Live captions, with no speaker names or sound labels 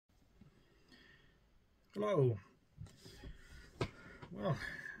Hello. Well,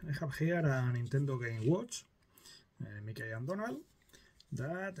 I have here a Nintendo Game Watch, Mickey and Donald.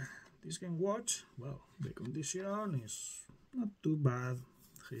 That this Game Watch, well, the condition is not too bad.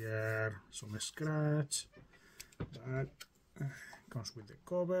 Here some scratch, but comes with the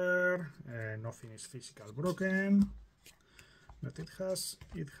cover. Nothing is physical broken, but it has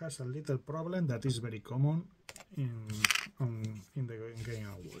a little problem that is very common in the Game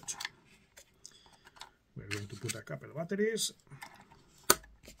Watch. We're going to put a couple of batteries.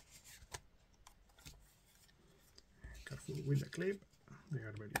 Careful with the clip, they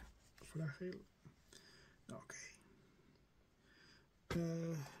are very fragile. Okay.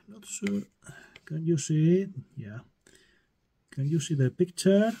 Not sure. Can you see it? Yeah. Can you see the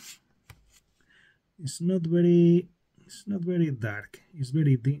picture? It's not very dark. It's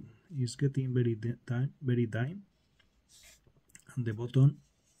very dim. It's getting very dim. And the button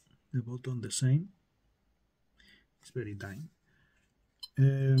the same. It's very dim.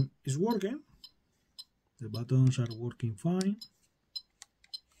 It's working. The buttons are working fine.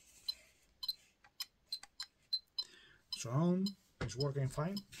 Sound is working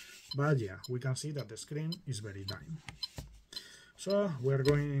fine, but yeah, we can see that the screen is very dim. So we're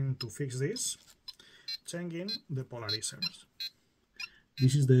going to fix this, changing the polarizers.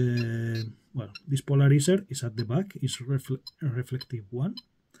 This is this polarizer is at the back, is a reflective one,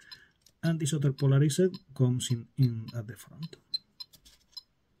 and this other polarizer comes in at the front.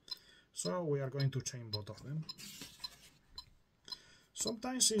 So we are going to change both of them.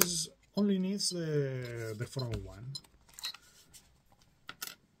 Sometimes it only needs the front one.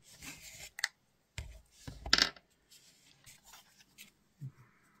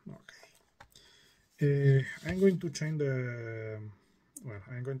 Okay. I'm going to change I'm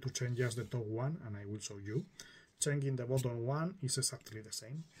going to change just the top one, and I will show you. Changing the bottom one is exactly the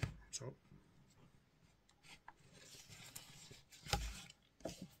same. So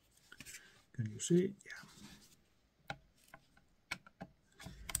can you see? Yeah.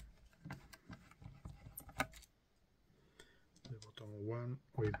 The bottom one,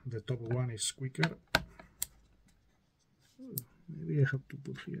 wait, the top one is quicker. Maybe I have to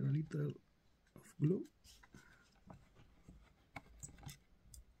put here a little of glue.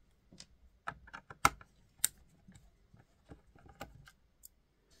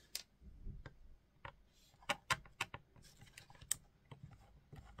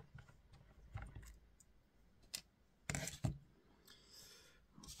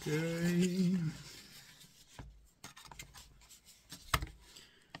 Okay.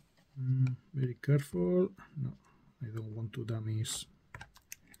 Very careful. No, I don't want to damage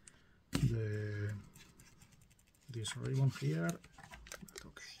this ribbon here. But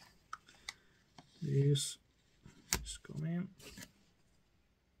okay. This is coming.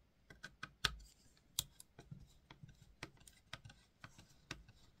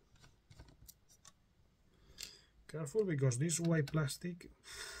 Careful, because this white plastic,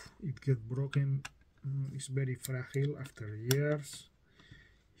 it gets broken. It's very fragile after years.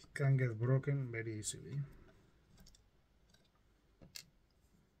 It can get broken very easily.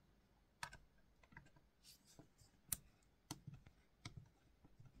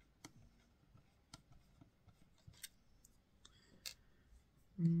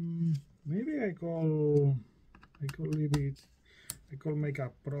 Maybe I could leave it. I could make a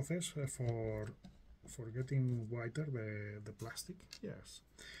process for getting whiter the plastic. Yes,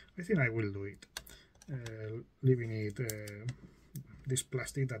 I think I will do it. Leaving it this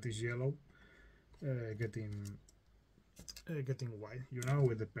plastic that is yellow, getting white. You know,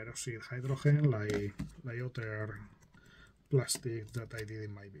 with the peroxide hydrogen, like other plastic that I did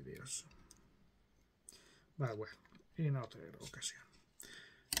in my videos. But well, in other occasion.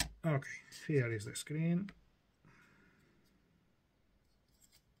 Okay, here is the screen.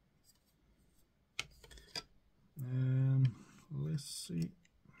 Let's see.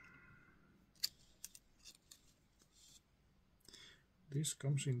 This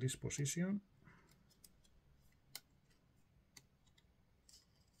comes in this position.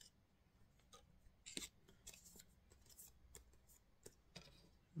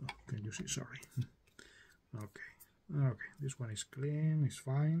 Oh, can you see? Sorry. Okay, this one is clean, it's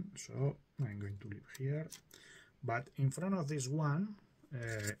fine, so I'm going to leave here. But in front of this one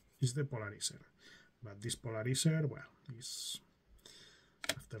is the polarizer. But this polarizer, well, is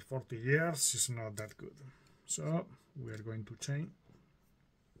after 40 years is not that good. So we are going to change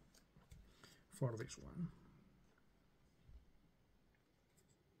for this one.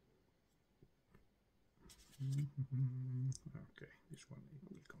 Okay, this one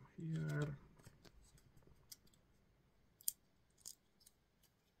will come here.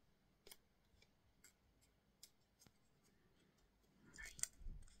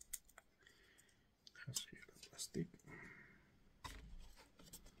 plastic.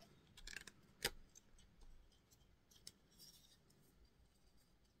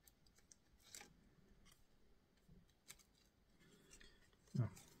 Yeah.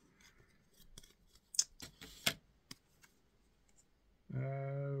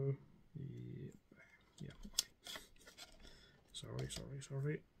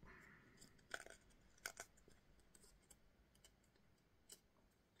 Sorry.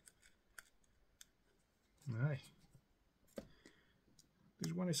 Aye.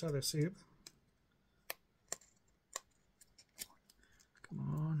 This one is adhesive. Come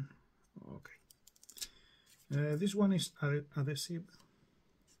on. Okay. This one is adhesive.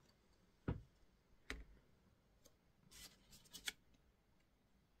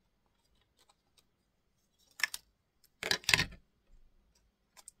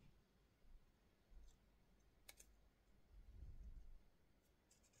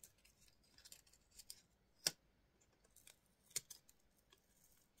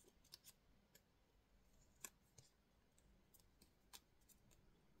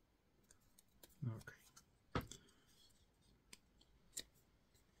 Okay.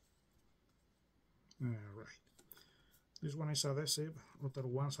 Right. This one is adhesive, other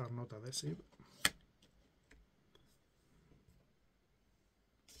ones are not adhesive.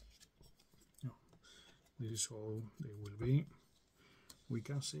 No. This is all they will be. We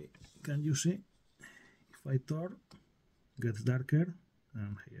can see, can you see? If I turn, gets darker,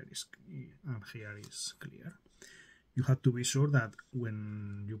 and here is clear. You have to be sure that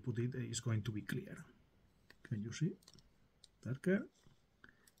when you put it, it's going to be clear. Can you see? Darker,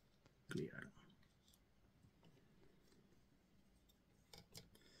 clear.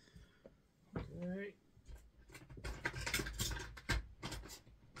 Okay.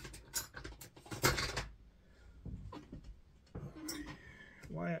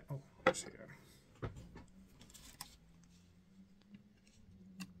 Why? Oh, it's here.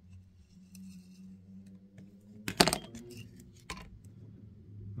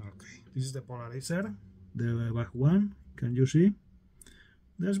 Okay, this is the polarizer, the back one. Can you see?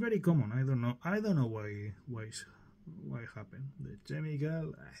 That's very common. I don't know why it happened. The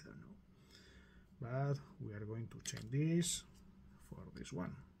chemical, I don't know. But we are going to change this for this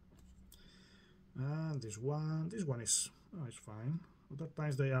one. And this one is fine. Other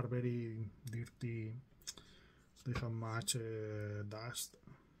times they are very dirty. They have much dust,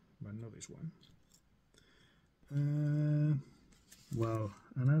 but not this one. Well,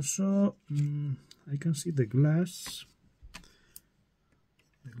 and also I can see the glass.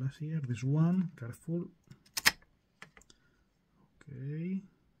 The glass here, this one, careful. Okay,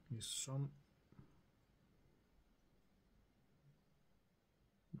 is some.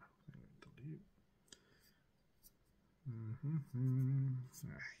 We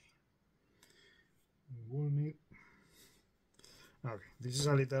will need. Okay, this is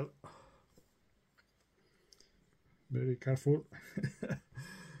a little. Very careful.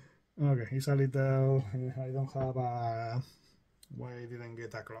 Okay, it's a little. I don't have a. Why I didn't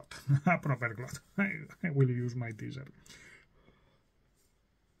get a cloth, a proper cloth. I will use my t-shirt.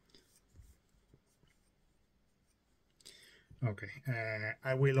 Okay,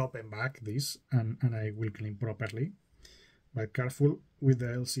 I will open back this and I will clean properly, but careful with the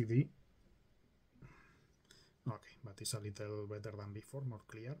LCD. Okay, but it's a little better than before, more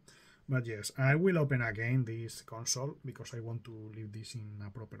clear. But yes, I will open again this console because I want to leave this in a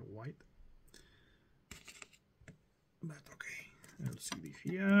proper white. But okay, LCD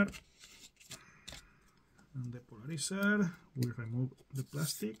here. And the polarizer, we remove the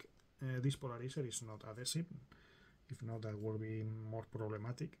plastic. This polarizer is not adhesive. If not, that will be more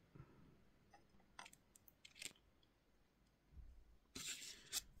problematic.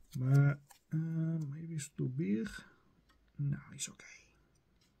 But maybe it's too big. No, it's okay.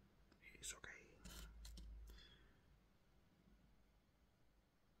 It's okay.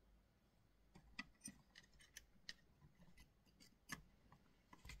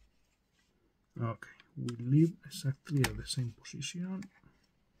 Okay, we leave exactly at the same position.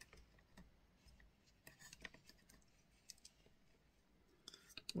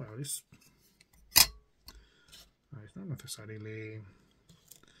 Well, it's not necessarily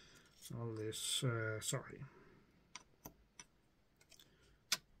all this. Sorry.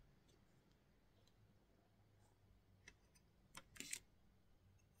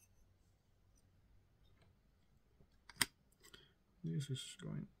 This is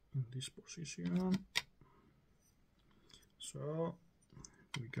going in this position, so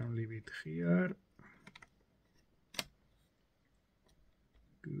we can leave it here.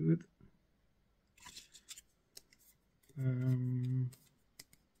 Good.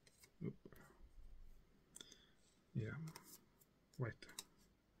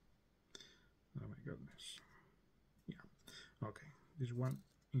 this one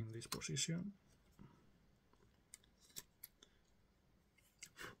in this position.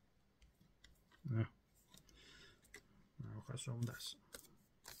 No. Now has some dust.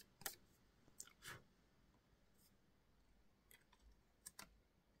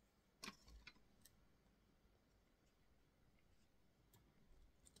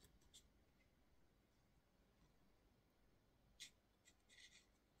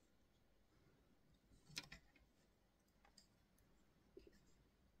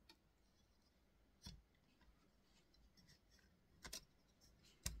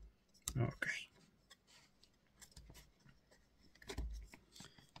 Okay.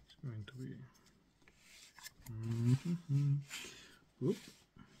 It's going to be. Oop.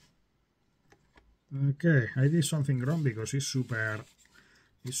 Okay, I did something wrong because it's super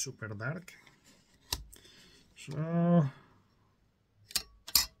dark. So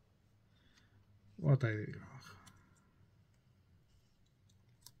what I did wrong?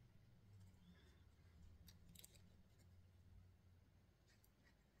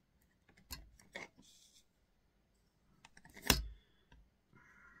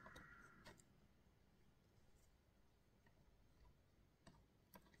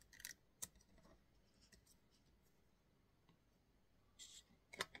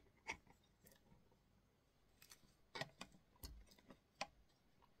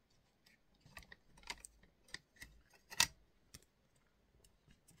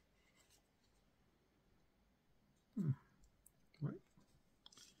 What?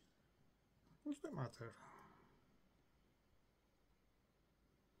 What's the matter?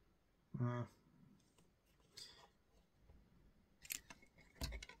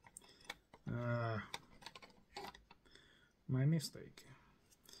 My mistake.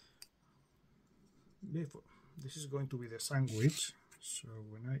 Before, this is going to be the sandwich, so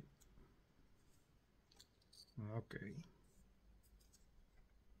when I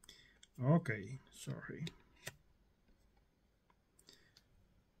okay, sorry.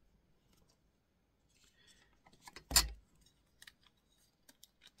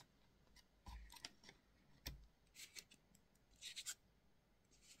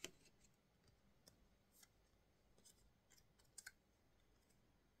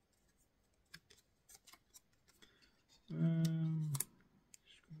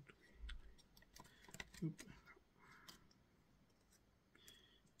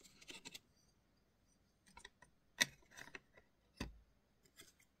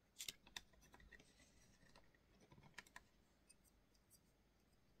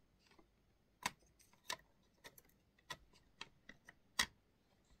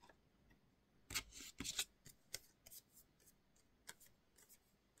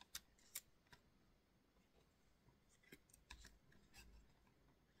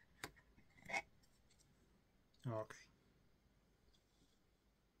 Okay.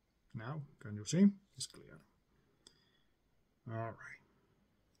 Now, can you see? It's clear. All right.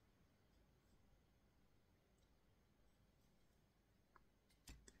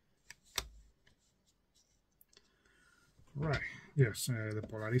 Right. Yes, the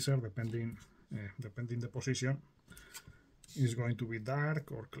polarizer, depending the position, is going to be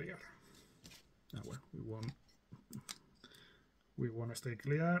dark or clear. Well, we want to stay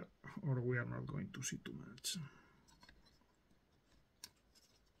clear, or we are not going to see too much.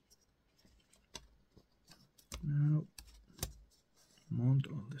 Now, mount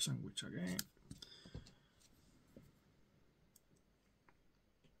on the sandwich again.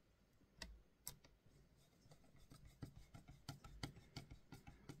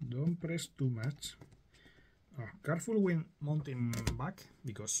 Don't press too much. Careful when mounting back,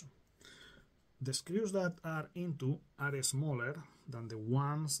 because the screws that are into are smaller than the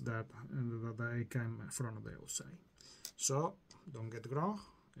ones that I came from the outside. So don't get wrong,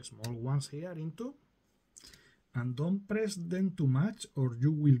 small ones here into, and don't press them too much or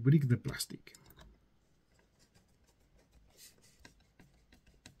you will break the plastic.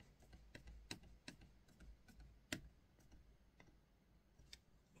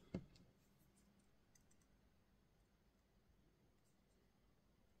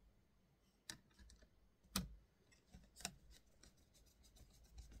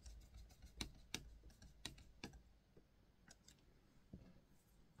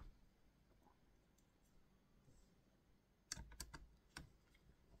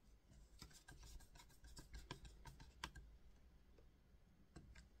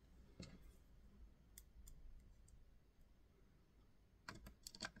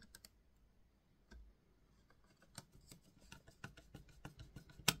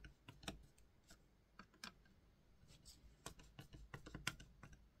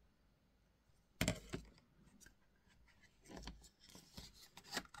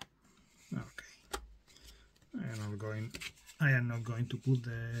 am not going to put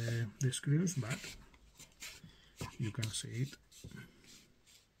the screws, but you can see it.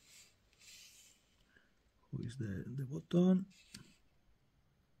 Who is the button?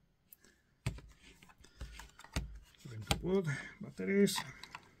 Going to put batteries,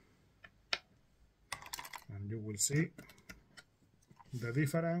 and you will see the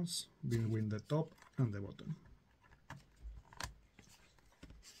difference between the top and the bottom.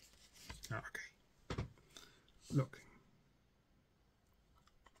 Okay, look.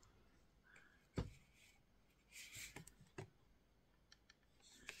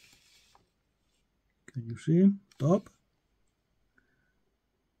 Can you see top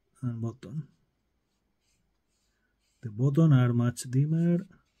and bottom? The bottom are much dimmer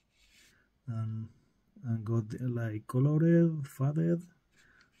and got like colored, faded.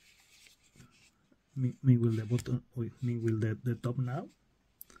 Meanwhile the bottom, meanwhile the top now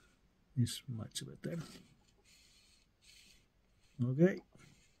is much better. Okay,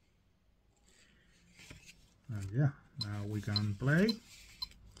 and yeah, now we can play.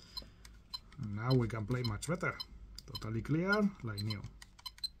 And now we can play much better. Totally clear, like new.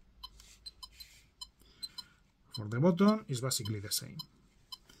 For the button, it's basically the same.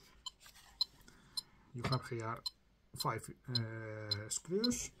 You have here 5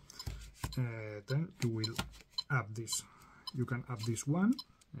 screws. Then you will add this. You can add this one.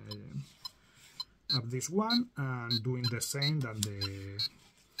 Add this one, and doing the same than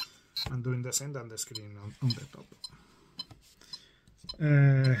the screen on the top.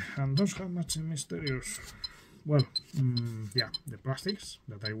 And those have much mysterious. Well, yeah, the plastics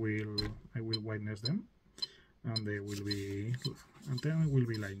that I will whiteness them, and they will be, and then it will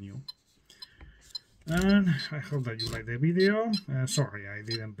be like new. And I hope that you like the video. Sorry, I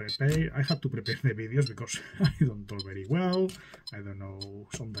didn't prepare. I had to prepare the videos because I don't talk very well. I don't know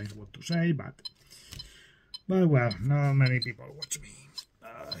sometimes what to say, but well, not many people watch me.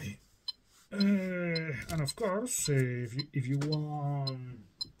 And of course, if you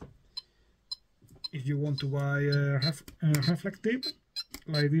want to buy a reflective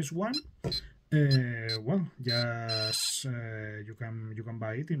like this one, well, just you can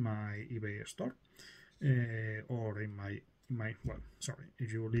buy it in my eBay store, or in my well, sorry,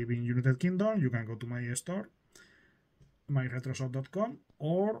 if you live in United Kingdom, you can go to my store, myretroshop.com,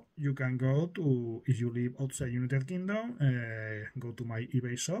 or you can go to, if you live outside United Kingdom, go to my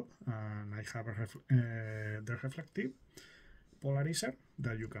eBay shop, and I have the reflective polarizer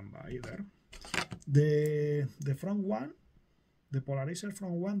that you can buy there. The front one, the polarizer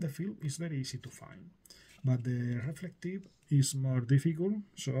front one, the film is very easy to find, but the reflective is more difficult,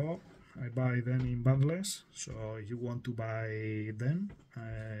 so I buy them in bundles. So if you want to buy them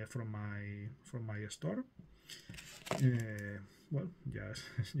from my store, well,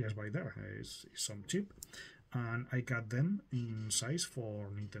 just buy there. It's some cheap, and I cut them in size for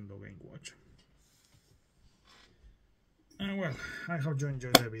Nintendo Game Watch. And well, I hope you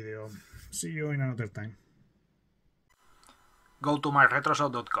enjoyed the video. See you in another time. Go to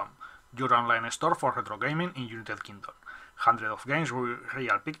myretroshop.com, your online store for retro gaming in United Kingdom. Hundreds of games with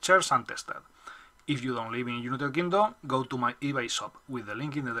real pictures and tested. If you don't live in United Kingdom, go to my eBay shop with the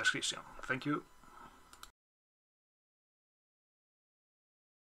link in the description. Thank you.